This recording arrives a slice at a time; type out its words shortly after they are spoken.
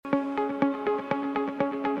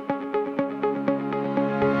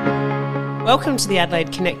Welcome to the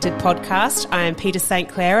Adelaide Connected podcast. I am Peter St.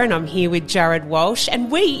 Clair and I'm here with Jared Walsh, and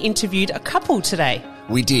we interviewed a couple today.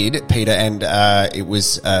 We did, Peter, and it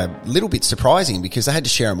was a little bit surprising because they had to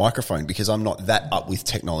share a microphone because I'm not that up with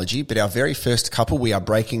technology. But our very first couple, we are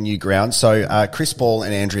breaking new ground. So Chris Ball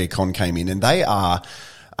and Andrea Conn came in, and they are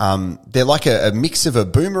they're like a mix of a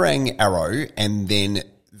boomerang arrow, and then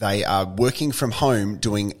they are working from home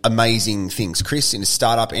doing amazing things. Chris in a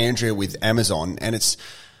startup, Andrea with Amazon, and that's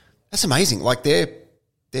amazing. Like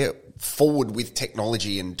they're forward with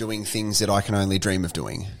technology and doing things that I can only dream of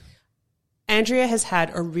doing. Andrea has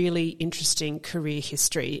had a really interesting career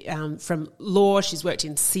history. From law, she's worked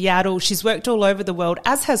in Seattle, she's worked all over the world,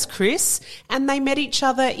 as has Chris, and they met each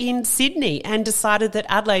other in Sydney and decided that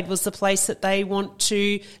Adelaide was the place that they want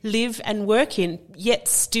to live and work in, yet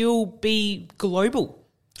still be global.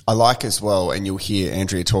 I like as well, and you'll hear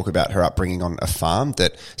Andrea talk about her upbringing on a farm,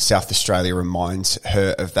 that South Australia reminds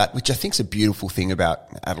her of that, which I think is a beautiful thing about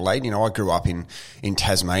Adelaide. You know, I grew up in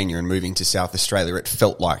Tasmania, and moving to South Australia, it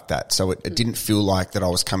felt like that. So it didn't feel like that I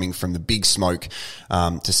was coming from the big smoke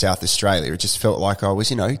to South Australia. It just felt like I was,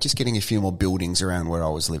 just getting a few more buildings around where I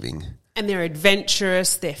was living. And they're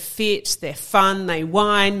adventurous, they're fit, they're fun, they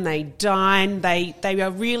wine, they dine, they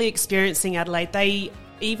are really experiencing Adelaide. They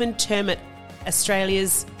even term it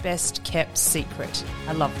Australia's best kept secret.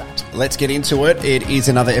 I love that. Let's get into it. It is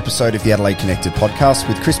another episode of the Adelaide Connected podcast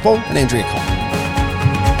with Chris Ball and Andrea Conn.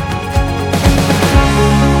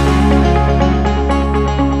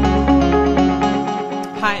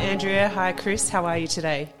 Hi Andrea, hi Chris, how are you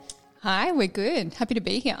today? Hi, we're good. Happy to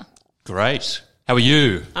be here. Great. How are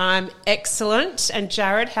you? I'm excellent. And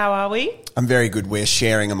Jared, how are we? I'm very good. We're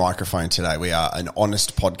sharing a microphone today. We are an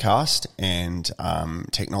honest podcast, and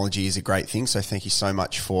technology is a great thing. So thank you so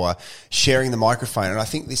much for sharing the microphone. And I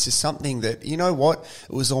think this is something that, you know what,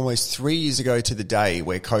 it was almost 3 years ago to the day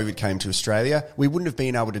where COVID came to Australia. We wouldn't have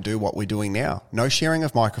been able to do what we're doing now. No sharing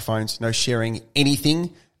of microphones, no sharing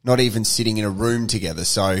anything, not even sitting in a room together.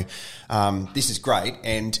 So this is great.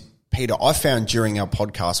 And Peter, I found during our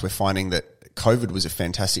podcast, we're finding that COVID was a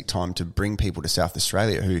fantastic time to bring people to South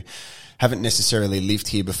Australia who haven't necessarily lived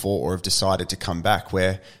here before or have decided to come back,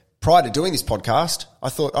 where prior to doing this podcast, I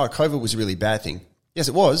thought, COVID was a really bad thing. Yes,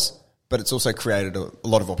 it was, but it's also created a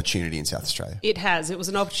lot of opportunity in South Australia. It has. It was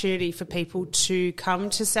an opportunity for people to come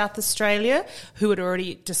to South Australia who had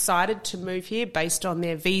already decided to move here based on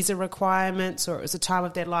their visa requirements, or it was a time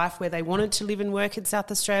of their life where they wanted to live and work in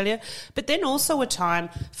South Australia, but then also a time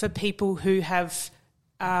for people who have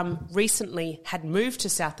recently had moved to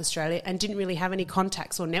South Australia and didn't really have any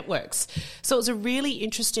contacts or networks. So it was a really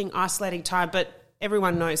interesting, isolating time, but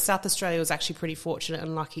everyone knows South Australia was actually pretty fortunate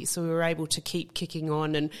and lucky, so we were able to keep kicking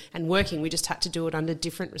on and working. We just had to do it under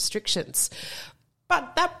different restrictions.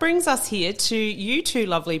 But that brings us here to you two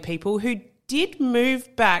lovely people who did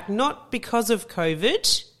move back, not because of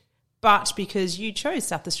COVID, but because you chose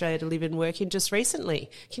South Australia to live and work in just recently.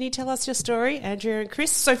 Can you tell us your story, Andrea and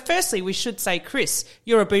Chris? So firstly, we should say, Chris,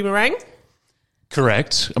 you're a boomerang.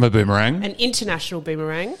 Correct. I'm a boomerang. An international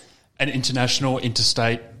boomerang. An international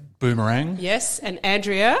interstate boomerang. Yes. And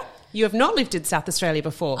Andrea, you have not lived in South Australia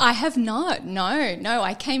before. I have not. No.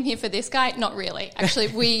 I came here for this guy. Not really. Actually,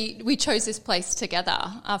 we chose this place together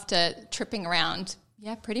after tripping around,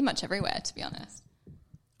 pretty much everywhere, to be honest.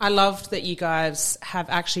 I loved that you guys have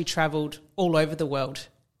actually travelled all over the world.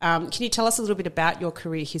 Can you tell us a little bit about your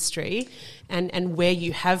career history and where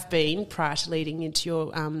you have been prior to leading into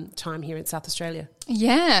your time here in South Australia?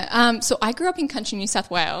 Yeah. So I grew up in country New South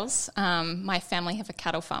Wales. My family have a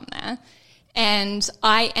cattle farm there. And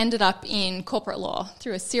I ended up in corporate law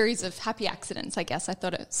through a series of happy accidents, I guess. I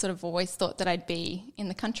always thought that I'd be in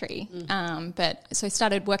the country. So I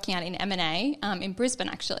started working out in M&A in Brisbane,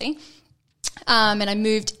 actually. And I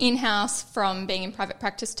moved in-house from being in private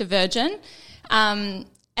practice to Virgin. And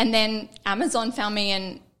then Amazon found me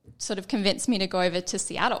and sort of convinced me to go over to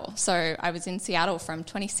Seattle. So I was in Seattle from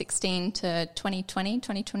 2016 to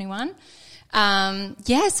 2021.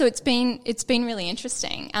 So it's been really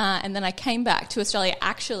interesting. And then I came back to Australia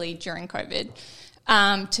actually during COVID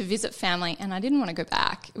to visit family, and I didn't want to go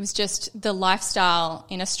back. It was just the lifestyle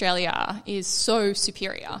in Australia is so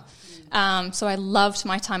superior. So I loved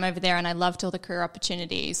my time over there, and I loved all the career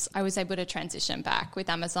opportunities. I was able to transition back with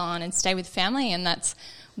Amazon and stay with family, and that's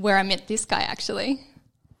where I met this guy, actually.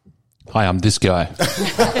 Hi, I'm this guy.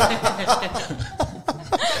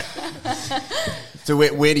 So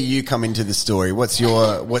where do you come into the story? What's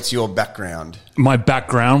your background? My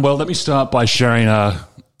background? Well, let me start by sharing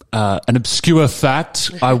an obscure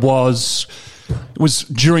fact. I was was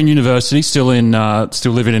during university, still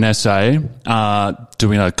living in SA,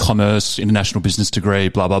 doing a commerce, international business degree,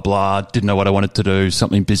 blah, blah, blah. Didn't know what I wanted to do,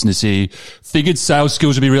 something businessy. Figured sales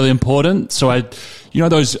skills would be really important. So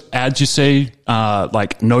those ads you see,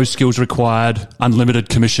 like no skills required, unlimited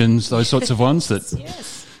commissions, those sorts of ones that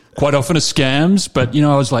Yes. quite often are scams. But,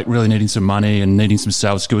 I was like really needing some money and needing some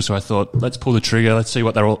sales skills. So I thought, let's pull the trigger. Let's see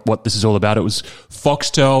what this is all about. It was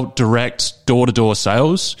Foxtel direct door-to-door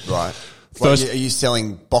sales. Right. First, are you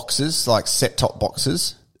selling boxes, like set-top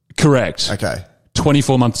boxes? correct. Okay.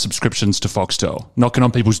 24-month subscriptions to Foxtel, knocking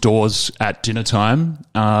on people's doors at dinner time.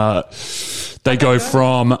 They go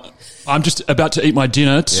from, I'm just about to eat my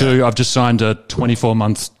dinner to I've just signed a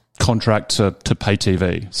 24-month contract to pay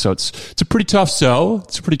TV. So it's a pretty tough sell.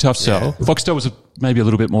 Foxtel was maybe a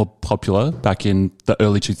little bit more popular back in the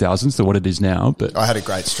early 2000s than what it is now. But I had a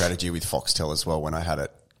great strategy with Foxtel as well when I had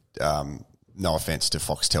it. No offense to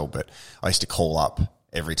Foxtel, but I used to call up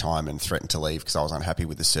every time and threaten to leave because I was unhappy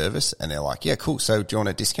with the service. And they're like, yeah, cool. So do you want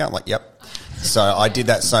a discount? I'm like, yep. So I did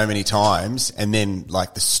that so many times. And then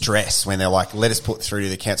like the stress when they're like, let us put through to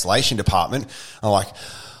the cancellation department. I'm like,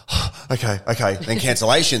 okay. Then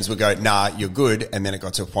cancellations would go, nah, you're good. And then it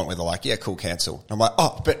got to a point where they're like, yeah, cool, cancel. I'm like,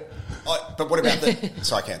 but what about the...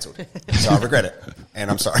 So I cancelled. So I regret it. And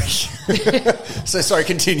I'm sorry. So sorry,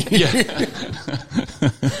 continue. yeah,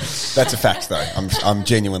 That's a fact, though. I'm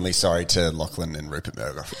genuinely sorry to Lachlan and Rupert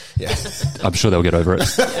Murdoch. Yeah. I'm sure they'll get over it.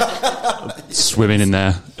 Swimming in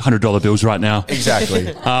their $100 bills right now.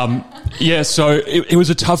 Exactly. So it was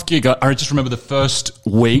a tough gig. I just remember the first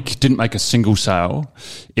week, didn't make a single sale.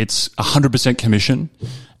 It's 100% commission.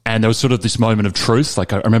 And there was sort of this moment of truth.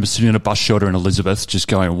 Like I remember sitting in a bus shelter in Elizabeth just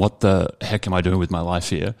going, what the heck am I doing with my life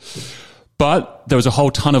here? But there was a whole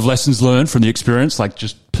ton of lessons learned from the experience, like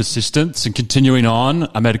just persistence and continuing on.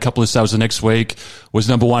 I made a couple of sales the next week, was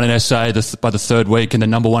number one in SA by the third week, and then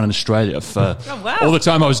number one in Australia for all the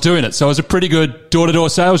time I was doing it. So I was a pretty good door-to-door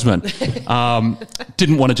salesman.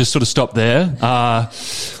 Didn't want to just sort of stop there.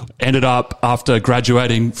 Ended up, after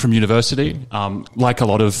graduating from university, like a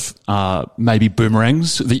lot of maybe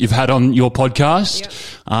boomerangs that you've had on your podcast,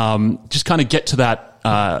 just kind of get to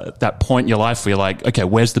that point in your life where you're like, okay,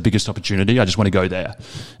 where's the biggest opportunity? I just want to go there.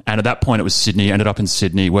 And at that point it was Sydney. Ended up in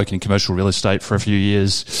Sydney working in commercial real estate for a few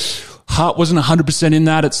years. Heart wasn't 100% in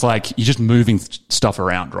that. It's like you're just moving stuff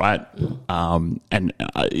around, right? And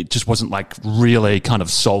it just wasn't like really kind of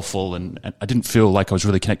soulful, and I didn't feel like I was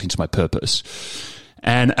really connecting to my purpose.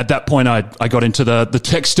 And at that point, I got into the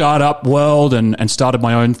tech startup world and started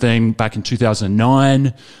my own thing back in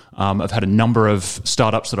 2009. I've had a number of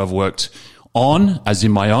startups that I've worked on, as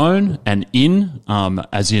in my own, and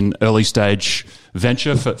as in early stage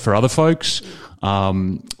venture for other folks.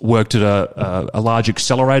 Worked at a large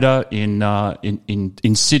accelerator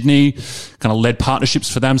in Sydney, kind of led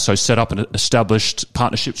partnerships for them. So set up and established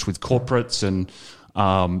partnerships with corporates and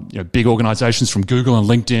big organizations from Google and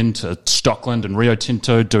LinkedIn to Stockland and Rio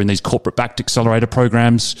Tinto, doing these corporate-backed accelerator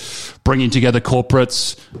programs, bringing together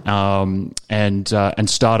corporates and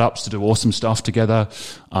startups to do awesome stuff together.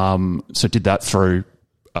 So did that through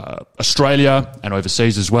Australia and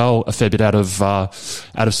overseas as well, a fair bit out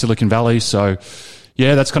of Silicon Valley. So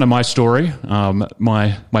yeah, that's kind of my story,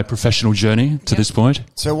 my professional journey to this point.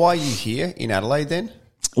 So why are you here in Adelaide then?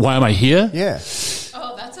 Why am I here? Yeah.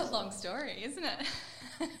 Oh, that's a long story, isn't it?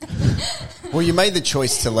 Well, you made the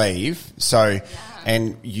choice to leave,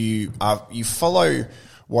 and you follow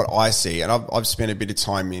what I see, and I've spent a bit of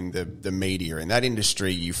time in the media in that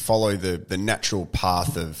industry. You follow the natural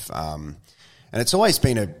path of, and it's always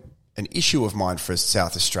been an issue of mine for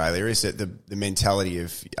South Australia, is that the mentality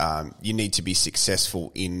of you need to be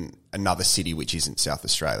successful in another city which isn't South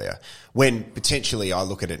Australia. When potentially I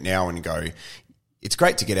look at it now and go, it's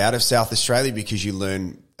great to get out of South Australia because you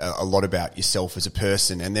learn a lot about yourself as a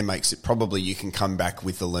person, and then makes it probably you can come back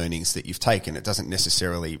with the learnings that you've taken. It doesn't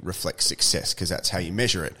necessarily reflect success because that's how you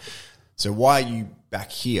measure it. So why are you back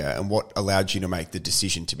here, and what allowed you to make the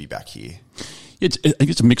decision to be back here? I think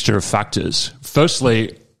it's a mixture of factors.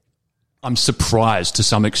 Firstly, I'm surprised to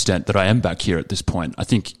some extent that I am back here at this point. I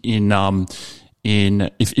think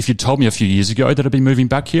if you'd told me a few years ago that I'd be moving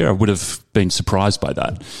back here, I would have been surprised by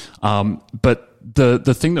that. But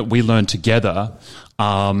the thing that we learned together,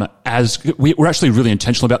 as we're actually really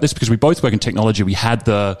intentional about this, because we both work in technology, we had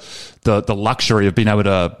the luxury of being able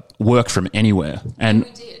to work from anywhere. And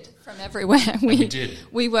we did. From everywhere. We did.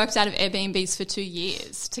 We worked out of Airbnbs for 2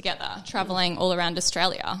 years together, travelling all around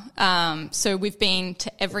Australia. So we've been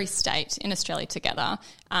to every state in Australia together,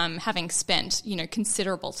 having spent,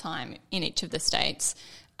 considerable time in each of the states.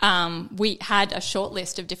 we had a short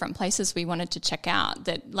list of different places we wanted to check out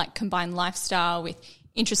that like combine lifestyle with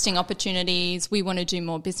interesting opportunities. We want to do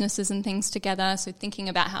more businesses and things together. So thinking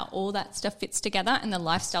about how all that stuff fits together and the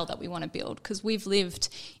lifestyle that we want to build, because we've lived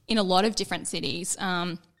in a lot of different cities,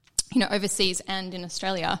 overseas and in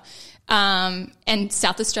Australia. And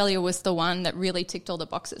South Australia was the one that really ticked all the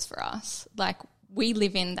boxes for us. Like, we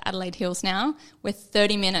live in the Adelaide Hills now. We're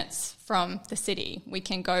 30 minutes from the city. We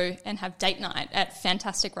can go and have date night at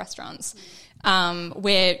fantastic restaurants.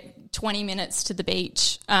 We're 20 minutes to the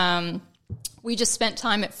beach. We just spent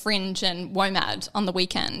time at Fringe and WOMAD on the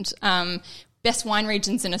weekend. Best wine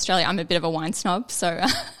regions in Australia. I'm a bit of a wine snob, so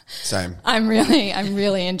same. I'm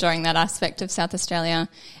really enjoying that aspect of South Australia.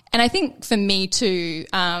 And I think for me too,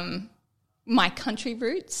 my country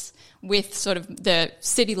roots with sort of the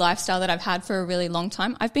city lifestyle that I've had for a really long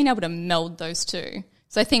time, I've been able to meld those two.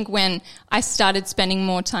 So I think when I started spending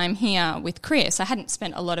more time here with Chris, I hadn't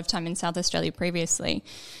spent a lot of time in South Australia previously.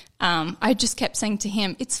 I just kept saying to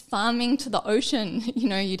him, it's farming to the ocean.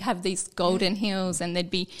 You'd have these golden hills and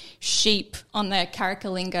there'd be sheep on the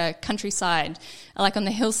Carrickalinga countryside, like on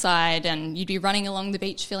the hillside, and you'd be running along the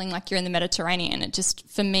beach feeling like you're in the Mediterranean. It just,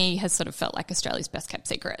 for me, has sort of felt like Australia's best kept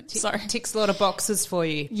secret. So ticks a lot of boxes for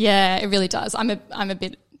you. Yeah, it really does. I'm a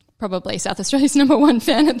bit probably South Australia's number one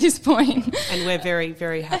fan at this point. And we're very,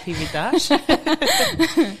 very happy with that.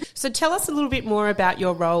 So tell us a little bit more about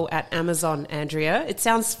your role at Amazon, Andrea. It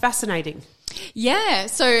sounds fascinating. Yeah,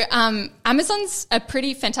 so Amazon's a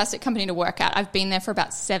pretty fantastic company to work at. I've been there for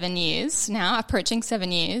about 7 years now, approaching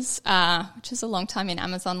 7 years, which is a long time in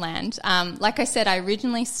Amazon land. Like I said, I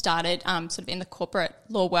originally started sort of in the corporate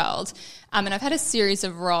law world, and I've had a series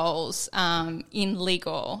of roles in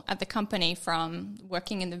legal at the company, from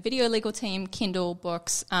working in the video legal team, Kindle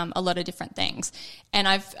books, a lot of different things. And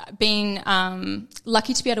I've been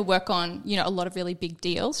lucky to be able to work on, a lot of really big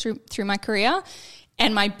deals through my career.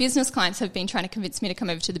 And my business clients have been trying to convince me to come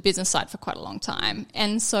over to the business side for quite a long time.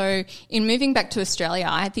 And so in moving back to Australia,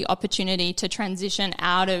 I had the opportunity to transition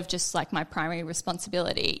out of just like my primary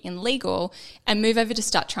responsibility in legal and move over to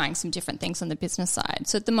start trying some different things on the business side.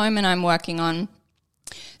 So at the moment I'm working on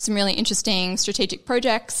some really interesting strategic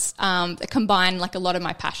projects that combine like a lot of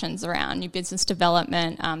my passions around new business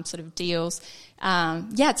development, sort of deals.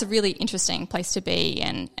 It's a really interesting place to be,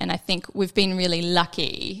 and I think we've been really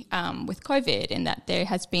lucky with COVID in that there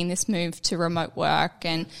has been this move to remote work,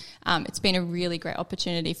 and it's been a really great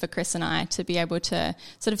opportunity for Chris and I to be able to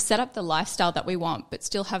sort of set up the lifestyle that we want but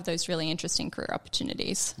still have those really interesting career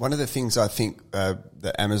opportunities. One of the things I think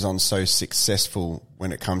that Amazon's so successful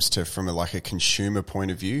when it comes to from a consumer point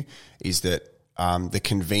of view is that the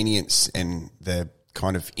convenience and the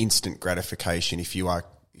kind of instant gratification if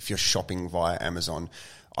you're shopping via Amazon.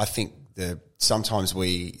 I think sometimes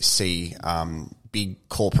we see big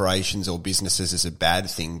corporations or businesses as a bad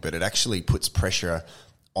thing, but it actually puts pressure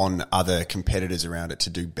on other competitors around it to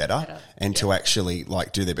do better and to actually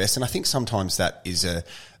do their best. And I think sometimes that is a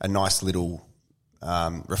nice little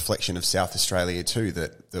reflection of South Australia too,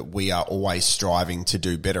 that we are always striving to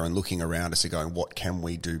do better and looking around us and going, what can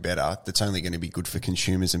we do better? That's only going to be good for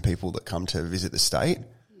consumers and people that come to visit the state.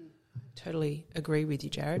 Totally agree with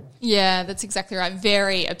you, Jared. Yeah, that's exactly right.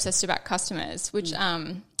 Very obsessed about customers, which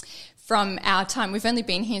from our time, we've only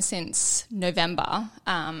been here since November.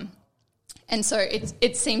 And so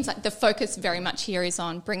it seems like the focus very much here is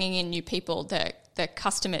on bringing in new people, the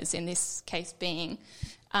customers in this case being,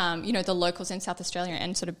 the locals in South Australia,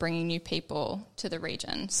 and sort of bringing new people to the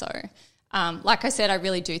region. So like I said, I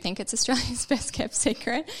really do think it's Australia's best kept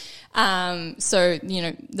secret. So,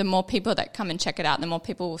 the more people that come and check it out, the more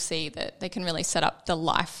people will see that they can really set up the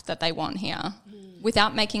life that they want here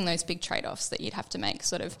without making those big trade-offs that you'd have to make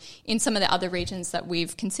sort of in some of the other regions that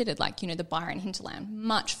we've considered, like, the Byron hinterland,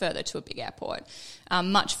 much further to a big airport,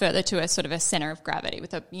 much further to a sort of a centre of gravity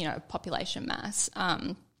with a, population mass.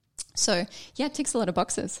 So, it ticks a lot of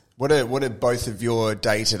boxes. What do both of your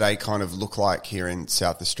day-to-day kind of look like here in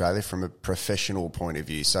South Australia from a professional point of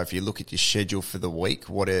view? So if you look at your schedule for the week,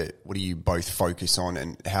 what do you both focus on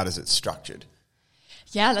and how does it structured?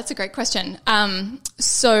 Yeah, that's a great question.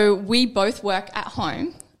 So we both work at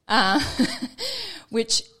home,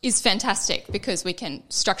 which is fantastic because we can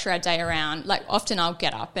structure our day around, like often I'll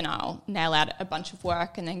get up and I'll nail out a bunch of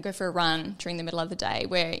work and then go for a run during the middle of the day.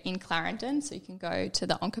 We're in Clarendon, so you can go to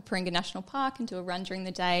the Onkaparinga National Park and do a run during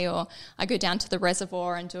the day, or I go down to the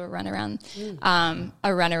reservoir and do a run around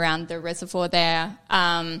the reservoir there.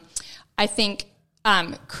 I think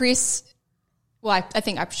Chris Well, I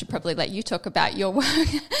think I should probably let you talk about your work.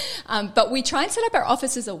 But we try and set up our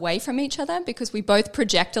offices away from each other because we both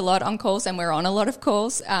project a lot on calls and we're on a lot of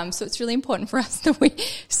calls. So it's really important for us that we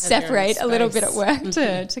separate a little bit at work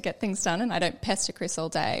to get things done. And I don't pester Chris all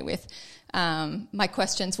day with my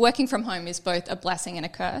questions. Working from home is both a blessing and a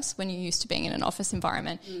curse. When you're used to being in an office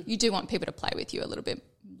environment, you do want people to play with you a little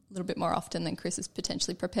bit more often than Chris is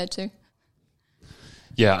potentially prepared to.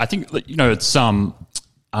 Yeah, I think, it's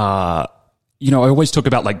I always talk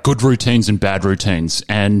about like good routines and bad routines,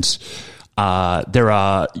 and there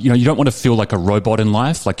are, you don't want to feel like a robot in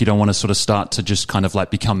life. Like you don't want to sort of start to just kind of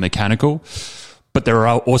like become mechanical, but there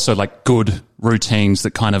are also like good routines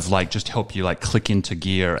that kind of like just help you like click into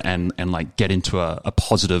gear and like get into a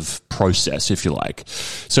positive process, if you like.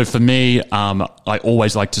 So for me, I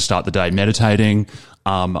always like to start the day meditating.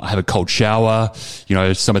 I have a cold shower,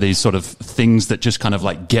 some of these sort of things that just kind of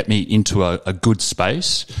like get me into a good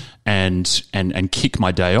space and kick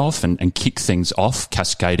my day off and kick things off,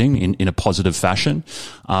 cascading in a positive fashion.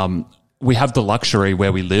 We have the luxury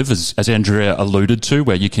where we live, as Andrea alluded to,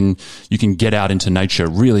 where you can get out into nature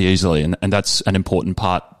really easily. And that's an important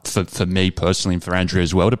part for me personally and for Andrea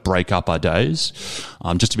as well, to break up our days,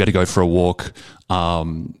 just to be able to go for a walk,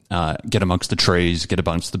 get amongst the trees, get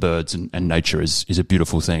amongst the birds, and nature is a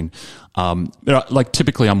beautiful thing. Like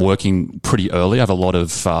typically I'm working pretty early. I have a lot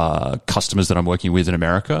of customers that I'm working with in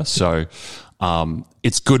America. So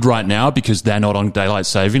it's good right now because they're not on daylight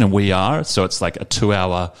saving and we are. So it's like a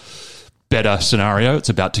 2-hour better scenario. It's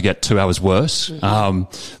about to get 2 hours worse.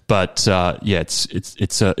 But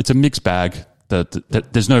it's a mixed bag.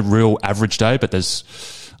 There's no real average day, but there's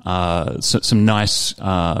some nice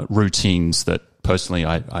routines that personally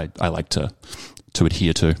I like to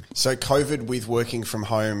adhere to. So COVID with working from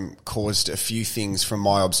home caused a few things from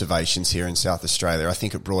my observations here in South Australia. I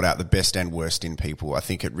think it brought out the best and worst in people. I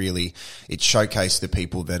think it showcased the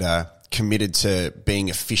people that are committed to being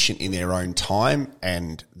efficient in their own time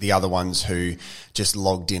and the other ones who just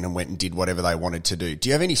logged in and went and did whatever they wanted to do. Do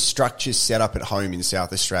you have any structures set up at home in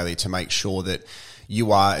South Australia to make sure that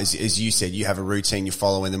you are, as you said, you have a routine you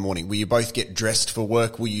follow in the morning? Will you both get dressed for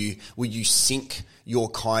work? Will you sync your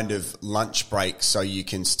kind of lunch break so you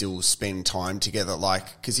can still spend time together?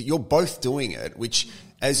 Like, because you're both doing it, which,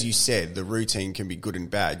 as you said, the routine can be good and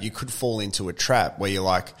bad. You could fall into a trap where you're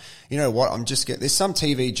like, you know what, there's some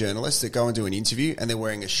TV journalists that go and do an interview and they're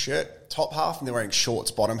wearing a shirt top half and they're wearing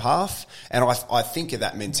shorts bottom half. And I think of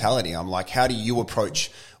that mentality. I'm like, how do you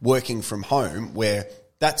approach working from home where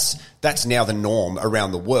that's now the norm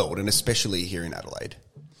around the world and especially here in Adelaide?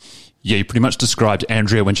 Yeah, you pretty much described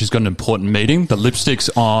Andrea when she's got an important meeting. The lipstick's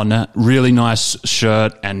on, really nice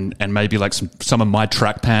shirt, and maybe like some of my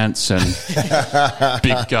track pants and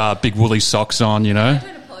big woolly socks on, I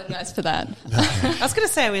don't apologise for that. I was going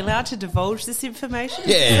to say, are we allowed to divulge this information?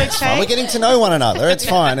 Yeah, it's fine. We're getting to know one another. It's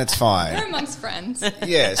fine. We're amongst friends.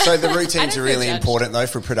 Yeah, so the routines are really important though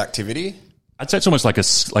for productivity. I'd say it's almost like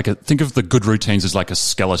think of the good routines as like a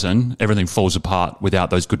skeleton. Everything falls apart without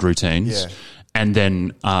those good routines. Yeah. And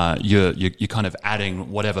then you're kind of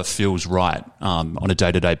adding whatever feels right on a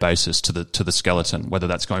day-to-day basis to the skeleton, whether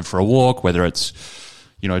that's going for a walk, whether it's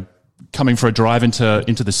coming for a drive into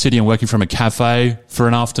the city and working from a cafe for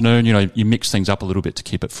an afternoon. You mix things up a little bit to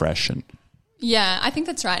keep it fresh. Yeah, I think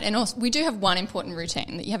that's right. And also, we do have one important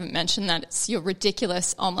routine that you haven't mentioned, that it's your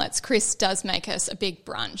ridiculous omelettes. Chris does make us a big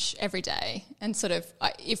brunch every day. And sort of,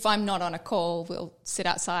 if I'm not on a call, we'll sit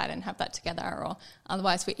outside and have that together, or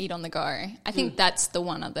otherwise we eat on the go. I think that's the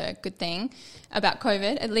one other good thing about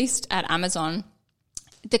COVID, at least at Amazon.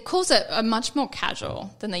 The calls are much more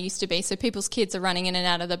casual than they used to be. So people's kids are running in and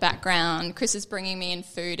out of the background. Chris is bringing me in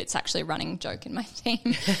food. It's actually a running joke in my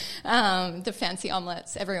team. The fancy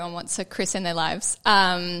omelettes. Everyone wants a Chris in their lives.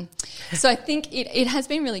 So I think it has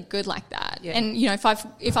been really good like that. Yeah. And,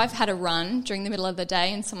 if I've had a run during the middle of the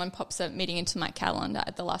day and someone pops a meeting into my calendar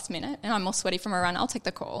at the last minute and I'm all sweaty from a run, I'll take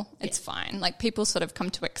the call. It's fine. Like, people sort of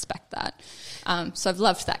come to expect that. So I've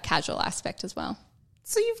loved that casual aspect as well.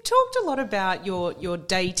 So you've talked a lot about your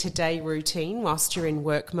day-to-day routine whilst you're in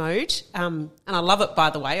work mode, and I love it, by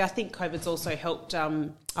the way. I think COVID's also helped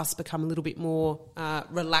us become a little bit more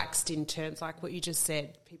relaxed in terms like what you just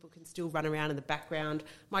said. People can still run around in the background.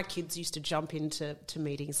 My kids used to jump into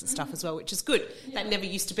meetings and stuff as well, which is good. Yeah. That never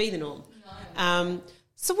used to be the norm. No.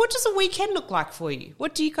 So what does a weekend look like for you?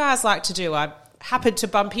 What do you guys like to do? I happened to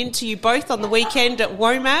bump into you both on the weekend at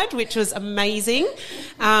WOMAD, which was amazing.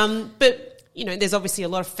 But there's obviously a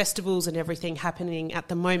lot of festivals and everything happening at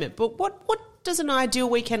the moment. But what does an ideal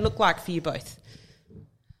weekend look like for you both?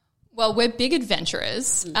 Well, we're big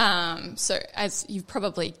adventurers. So as you've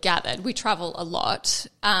probably gathered, we travel a lot.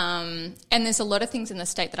 And there's a lot of things in the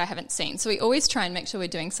state that I haven't seen. So we always try and make sure we're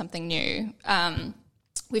doing something new.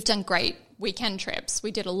 We've done great weekend trips. We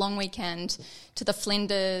did a long weekend to the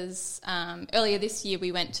Flinders. Earlier this year,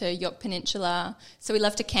 we went to York Peninsula. So we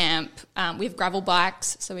love to camp. We have gravel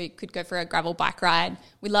bikes, so we could go for a gravel bike ride.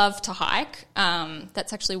 We love to hike.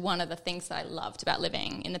 That's actually one of the things that I loved about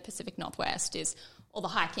living in the Pacific Northwest is all the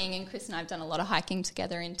hiking, and Chris and I have done a lot of hiking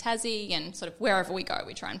together in Tassie, and sort of wherever we go,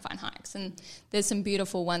 we try and find hikes. And there's some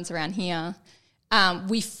beautiful ones around here.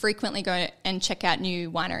 We frequently go and check out new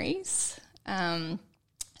wineries.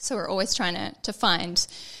 So we're always trying to find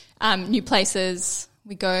new places.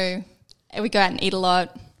 We go out and eat a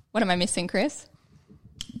lot. What am I missing, Chris?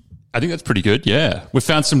 I think that's pretty good, yeah. We've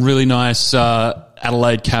found some really nice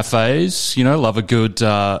Adelaide cafes, love a good,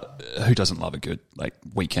 who doesn't love a good,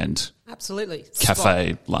 weekend Absolutely.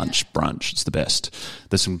 cafe, lunch, brunch. It's the best.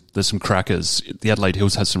 There's some crackers. The Adelaide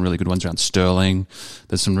Hills has some really good ones around Stirling.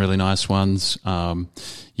 There's some really nice ones.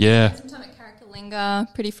 Yeah. Some time at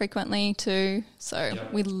Carricalinga pretty frequently too. So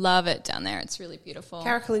we love it down there. It's really beautiful.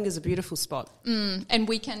 Carricalinga is a beautiful spot. And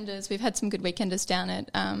weekenders. We've had some good weekenders down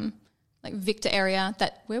at Victor area.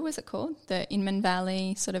 Where was it called? The Inman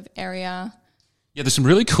Valley sort of area. Yeah, there's some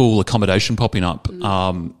really cool accommodation popping up.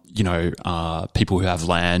 People who have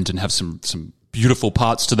land and have some beautiful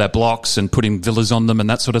parts to their blocks and putting villas on them and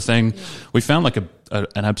that sort of thing. Yeah. We found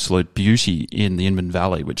an absolute beauty in the Inman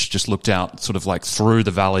Valley, which just looked out sort of through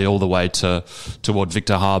the valley all the way toward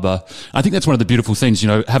Victor Harbour. I think that's one of the beautiful things,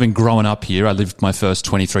 having grown up here. I lived my first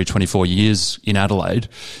 23, 24 years in Adelaide.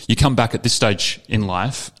 You come back at this stage in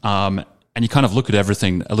life, and you kind of look at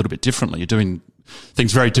everything a little bit differently. You're doing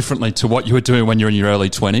things very differently to what you were doing when you're in your early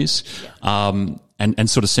 20s. Yeah. And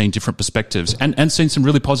sort of seeing different perspectives and seeing some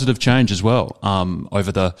really positive change as well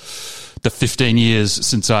over the 15 years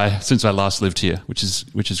since I last lived here, which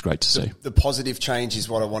is great to see. The positive change is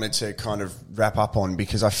what I wanted to kind of wrap up on,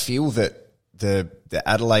 because I feel that the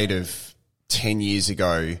Adelaide of 10 years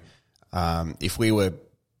ago, if we were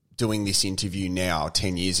doing this interview now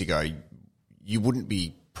 10 years ago, you wouldn't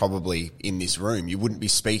be probably in this room. You wouldn't be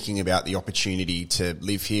speaking about the opportunity to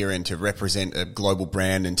live here and to represent a global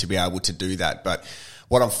brand and to be able to do that. But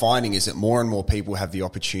what I'm finding is that more and more people have the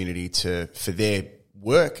opportunity for their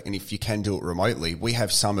work, and if you can do it remotely, we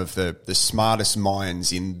have some of the smartest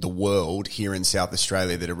minds in the world here in South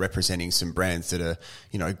Australia that are representing some brands that are,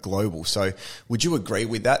 global. So would you agree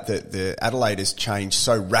with that the Adelaide has changed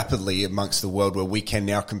so rapidly amongst the world where we can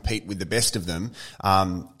now compete with the best of them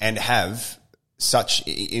and have such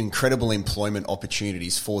incredible employment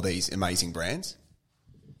opportunities for these amazing brands?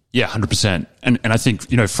 Yeah, 100%. And I think,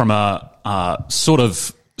 from a sort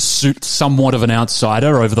of somewhat of an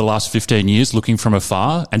outsider over the last 15 years, looking from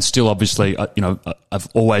afar, and still obviously, I've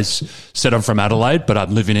always said I'm from Adelaide, but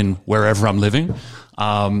I'm living in wherever I'm living.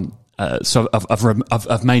 So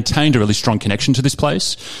I've maintained a really strong connection to this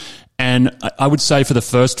place. And I would say for the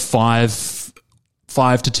first 5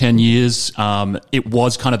 to 10 years, it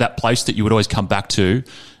was kind of that place that you would always come back to,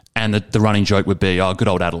 and the running joke would be, "Oh, good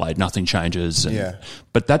old Adelaide, nothing changes."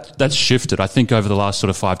 But that's shifted. I think over the last sort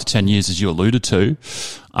of 5 to 10 years, as you alluded to,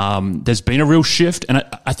 there's been a real shift, and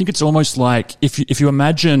I think it's almost like if you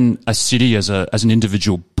imagine a city as an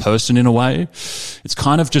individual person in a way, it's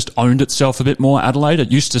kind of just owned itself a bit more. Adelaide,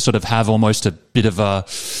 it used to sort of have almost a bit of a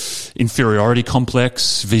inferiority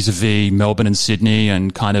complex vis-a-vis Melbourne and Sydney,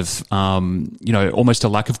 and kind of almost a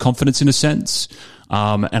lack of confidence in a sense.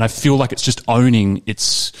 And I feel like it's just owning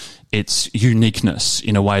its uniqueness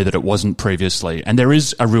in a way that it wasn't previously. And there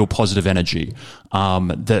is a real positive energy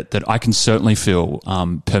that I can certainly feel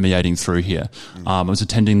permeating through here. I was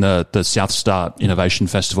attending the South Star Innovation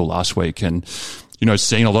Festival last week, and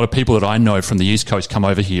seeing a lot of people that I know from the East Coast come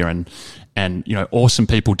over here, and awesome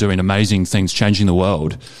people doing amazing things, changing the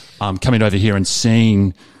world, coming over here and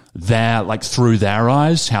seeing through their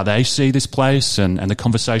eyes, how they see this place and the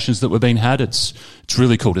conversations that were being had. It's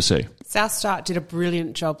really cool to see. South Start did a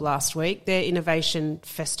brilliant job last week. Their innovation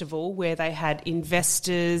festival, where they had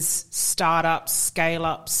investors, startups,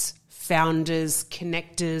 scale-ups, founders,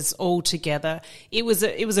 connectors all together. It was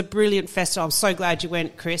a brilliant festival. I'm so glad you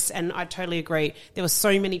went, Chris, and I totally agree. There were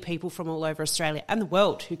so many people from all over Australia and the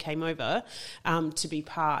world who came over to be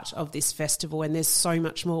part of this festival, and there's so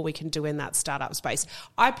much more we can do in that startup space.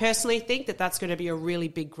 I personally think that that's going to be a really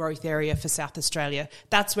big growth area for South Australia.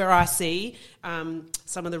 That's where I see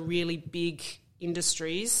some of the really big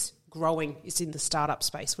industries growing, is in the startup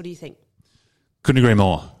space. What do you think? Couldn't agree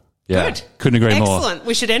more. Yeah, good. Couldn't agree more. Excellent.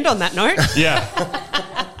 We should end on that note. Yeah.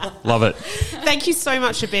 Love it. Thank you so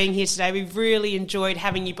much for being here today. We've really enjoyed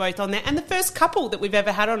having you both on there. And the first couple that we've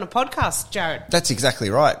ever had on a podcast, Jared. That's exactly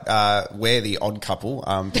right. We're the odd couple,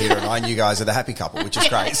 Peter and I, and you guys are the happy couple, which is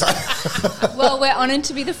great. So. Well, we're honoured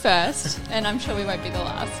to be the first, and I'm sure we won't be the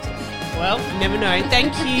last. Well, you never know.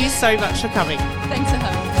 Thank you so much for coming. Thanks for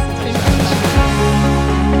having us.